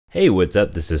Hey, what's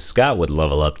up? This is Scott with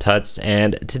Level Up Tuts,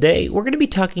 and today we're going to be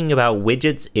talking about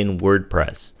widgets in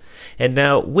WordPress. And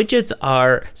now, widgets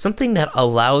are something that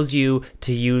allows you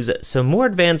to use some more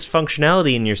advanced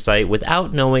functionality in your site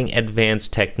without knowing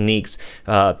advanced techniques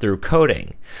through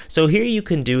coding. So here you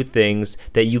can do things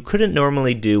that you couldn't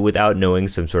normally do without knowing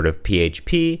some sort of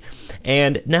PHP,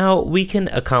 and now we can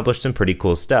accomplish some pretty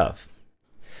cool stuff.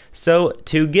 So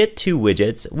to get to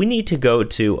widgets, we need to go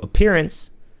to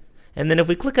Appearance. And then if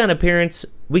we click on Appearance,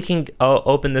 we can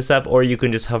open this up, or you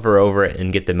can just hover over it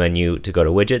and get the menu to go to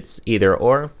Widgets, either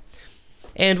or.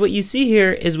 And what you see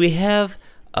here is we have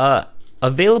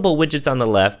available widgets on the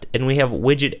left, and we have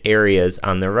widget areas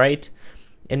on the right.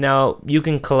 And now you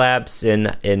can collapse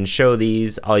and show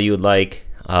these all you would like.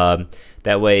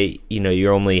 That way, you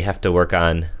only have to work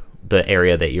on the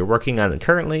area that you're working on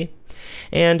currently.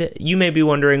 And you may be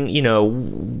wondering,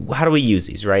 how do we use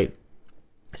these, right?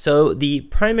 So the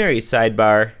primary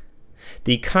sidebar,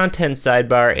 the content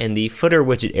sidebar, and the footer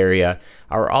widget area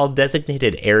are all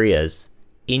designated areas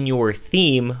in your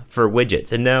theme for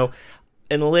widgets. And now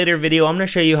in a later video, I'm going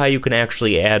to show you how you can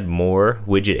actually add more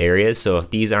widget areas. So if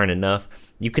these aren't enough,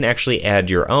 you can actually add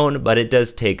your own, but it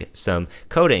does take some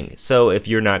coding. So if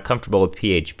you're not comfortable with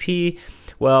PHP,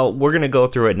 well, we're going to go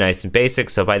through it nice and basic.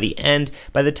 So by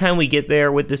the time we get there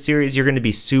with the series, you're going to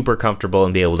be super comfortable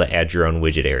and be able to add your own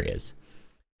widget areas.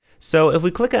 So if we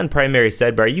click on primary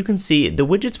sidebar, you can see the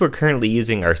widgets we're currently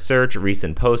using are search,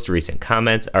 recent posts, recent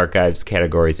comments, archives,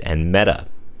 categories, and meta.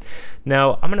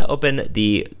 Now I'm going to open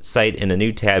the site in a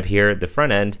new tab here at the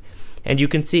front end, and you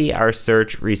can see our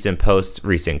search, recent posts,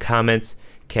 recent comments,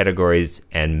 categories,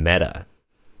 and meta.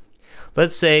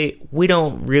 Let's say we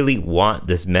don't really want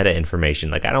this meta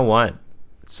information. Like, I don't want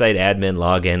site admin,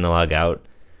 log in, log out.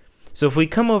 So if we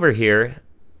come over here,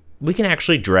 we can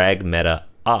actually drag meta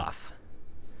off.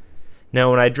 Now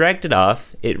when I dragged it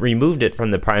off, it removed it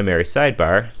from the primary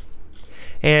sidebar,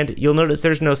 and you'll notice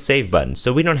there's no save button,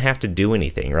 so we don't have to do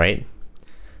anything, right?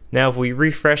 Now if we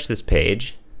refresh this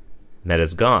page,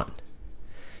 meta's gone.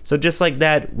 So just like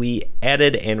that, we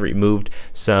added and removed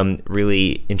some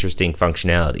really interesting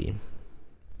functionality.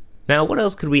 Now what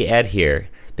else could we add here?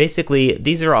 Basically,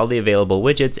 these are all the available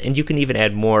widgets, and you can even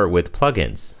add more with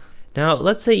plugins. Now,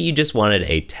 let's say you just wanted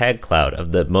a tag cloud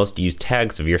of the most used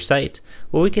tags of your site.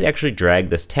 Well, we could actually drag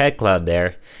this tag cloud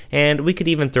there, and we could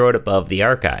even throw it above the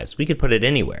archives. We could put it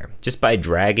anywhere. Just by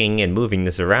dragging and moving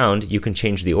this around, you can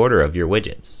change the order of your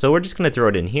widgets. So we're just going to throw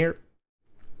it in here.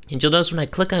 And you'll notice when I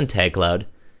click on tag cloud,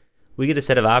 we get a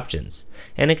set of options.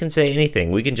 And it can say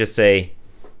anything. We can just say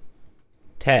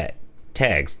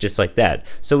tags, just like that.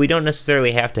 So we don't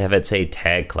necessarily have to have it say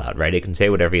tag cloud, right? It can say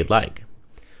whatever you'd like.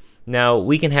 Now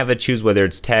we can have it choose whether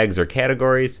it's tags or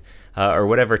categories or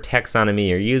whatever taxonomy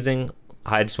you're using.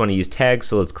 I just want to use tags,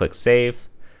 so let's click save.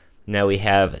 Now we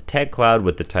have tag cloud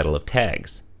with the title of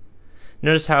tags.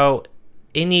 Notice how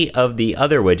any of the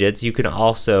other widgets, you can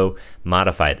also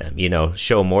modify them.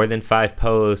 Show more than 5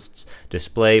 posts,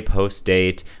 display post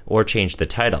date, or change the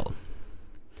title.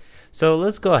 So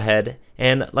let's go ahead,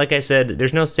 and like I said,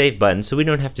 there's no save button, so we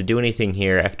don't have to do anything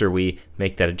here after we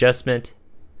make that adjustment.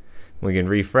 We can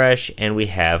refresh, and we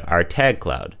have our tag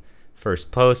cloud.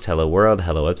 First post, hello world,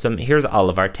 hello Ipsum. Here's all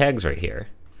of our tags right here.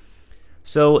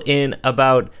 So in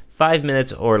about 5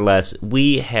 minutes or less,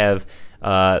 we have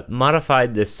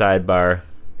modified this sidebar.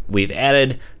 We've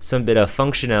added some bit of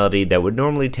functionality that would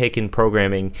normally take in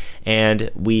programming,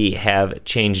 and we have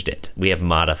changed it. We have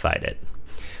modified it.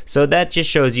 So that just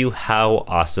shows you how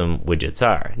awesome widgets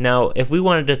are. Now, if we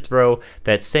wanted to throw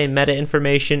that same meta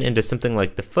information into something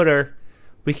like the footer,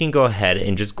 we can go ahead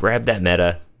and just grab that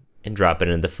meta and drop it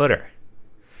in the footer.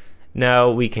 Now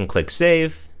we can click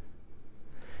save,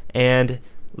 and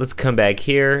let's come back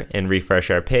here and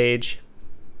refresh our page.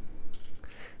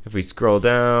 If we scroll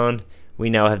down,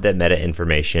 we now have that meta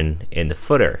information in the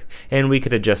footer, and we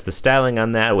could adjust the styling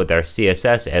on that with our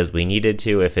CSS as we needed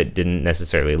to if it didn't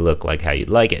necessarily look like how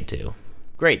you'd like it to.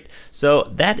 Great, so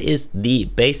that is the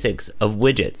basics of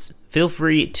widgets. Feel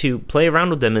free to play around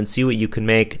with them and see what you can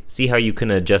make, see how you can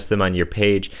adjust them on your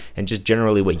page, and just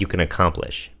generally what you can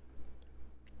accomplish.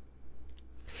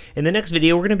 In the next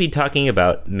video, we're going to be talking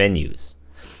about menus.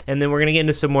 And then we're going to get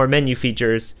into some more menu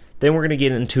features. Then we're going to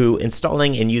get into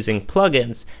installing and using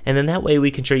plugins. And then that way we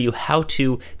can show you how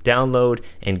to download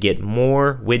and get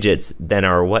more widgets than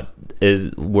what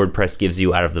WordPress gives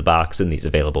you out of the box in these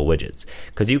available widgets.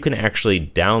 Because you can actually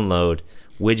download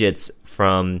widgets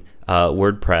from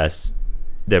WordPress,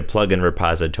 their plugin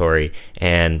repository,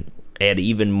 and add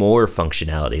even more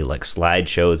functionality like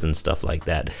slideshows and stuff like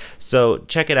that. So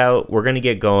check it out. We're going to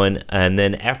get going, and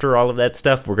then after all of that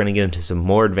stuff, we're going to get into some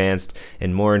more advanced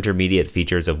and more intermediate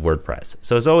features of WordPress.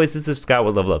 So as always, this is Scott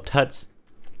with Level Up Tuts.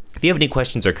 If you have any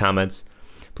questions or comments,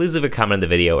 please leave a comment on the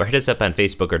video or hit us up on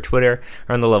Facebook or Twitter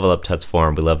or on the Level Up Tuts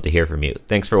forum. We'd love to hear from you.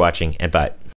 Thanks for watching, and bye.